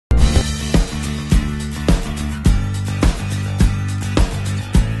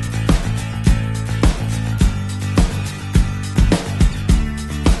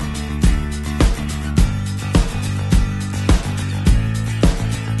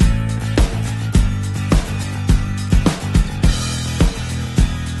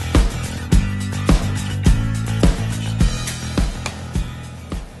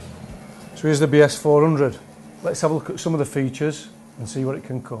So here's the BS400. Let's have a look at some of the features and see what it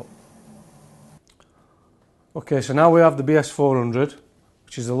can cut. Okay, so now we have the BS400,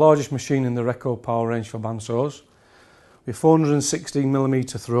 which is the largest machine in the record power range for bandsaws, with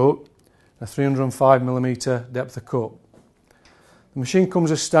 416mm throat and a 305mm depth of cut. The machine comes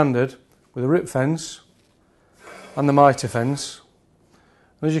as standard with a rip fence and the mitre fence.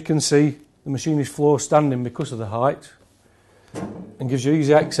 And as you can see, the machine is floor standing because of the height and gives you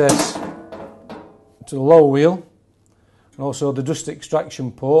easy access to the lower wheel, and also the dust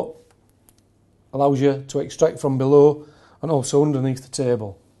extraction port allows you to extract from below and also underneath the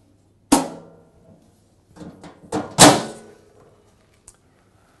table.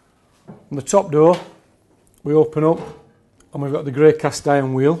 On the top door we open up and we've got the grey cast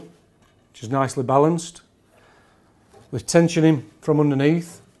iron wheel, which is nicely balanced with tensioning from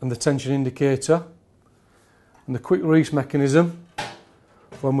underneath and the tension indicator, and the quick release mechanism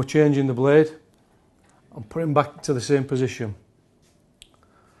when we're changing the blade and putting back to the same position.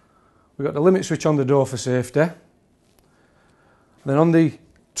 We've got the limit switch on the door for safety. Then on the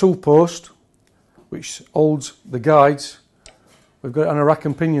tool post, which holds the guides, we've got it on a rack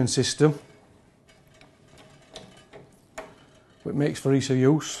and pinion system, which makes for ease of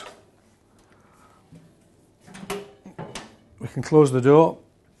use. We can close the door,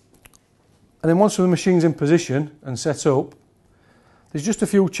 and then once the machine's in position and set up, there's just a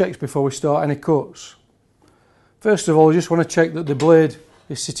few checks before we start any cuts. First of all, you just want to check that the blade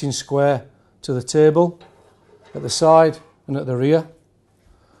is sitting square to the table, at the side and at the rear,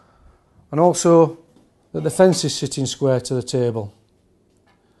 and also that the fence is sitting square to the table.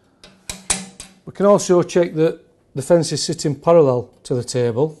 We can also check that the fence is sitting parallel to the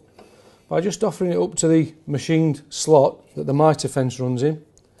table by just offering it up to the machined slot that the mitre fence runs in,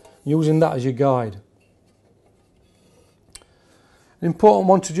 using that as your guide. An important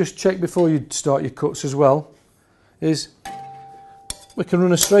one to just check before you start your cuts as well is we can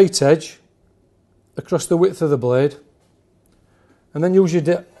run a straight edge across the width of the blade and then use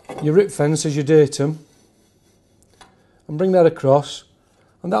your rip fence as your datum and bring that across,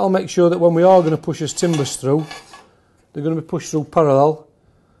 and that'll make sure that when we are going to push as timbers through, they're going to be pushed through parallel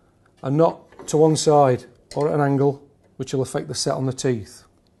and not to one side or at an angle, which will affect the set on the teeth.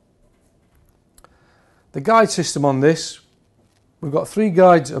 The guide system on this, we've got 3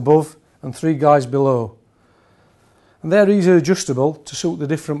 guides above and 3 guides below, and they're easily adjustable to suit the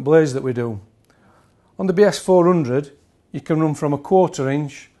different blades that we do. On the BS400 you can run from a 1/4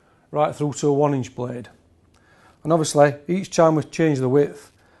 inch right through to a 1 inch blade, and obviously each time we change the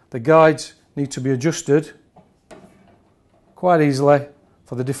width, the guides need to be adjusted quite easily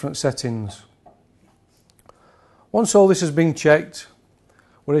for the different settings. Once all this has been checked,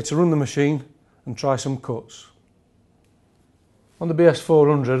 we're ready to run the machine and try some cuts. On the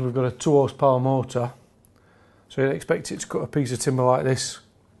BS400 we've got a 2 horsepower motor, so you'd expect it to cut a piece of timber like this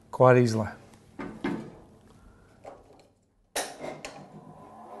quite easily.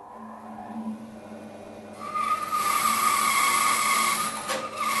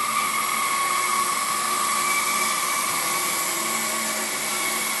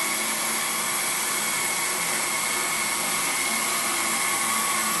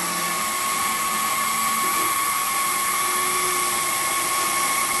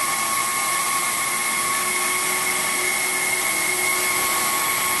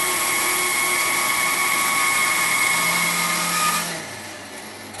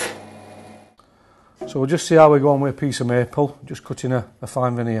 So we'll just see how we go on with a piece of maple, just cutting a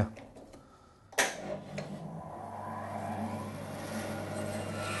fine veneer.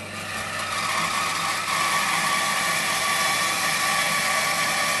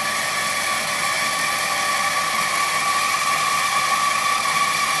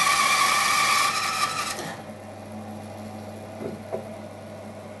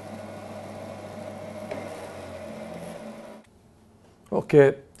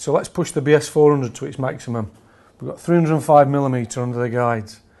 Okay, so let's push the BS400 to its maximum. We've got 305mm under the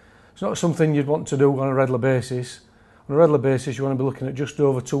guides. It's not something you'd want to do on a regular basis. On a regular basis you want to be looking at just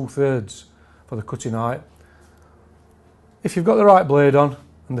over 2/3 for the cutting height. If you've got the right blade on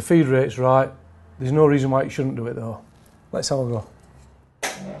and the feed rate's right, there's no reason why you shouldn't do it though. Let's have a go.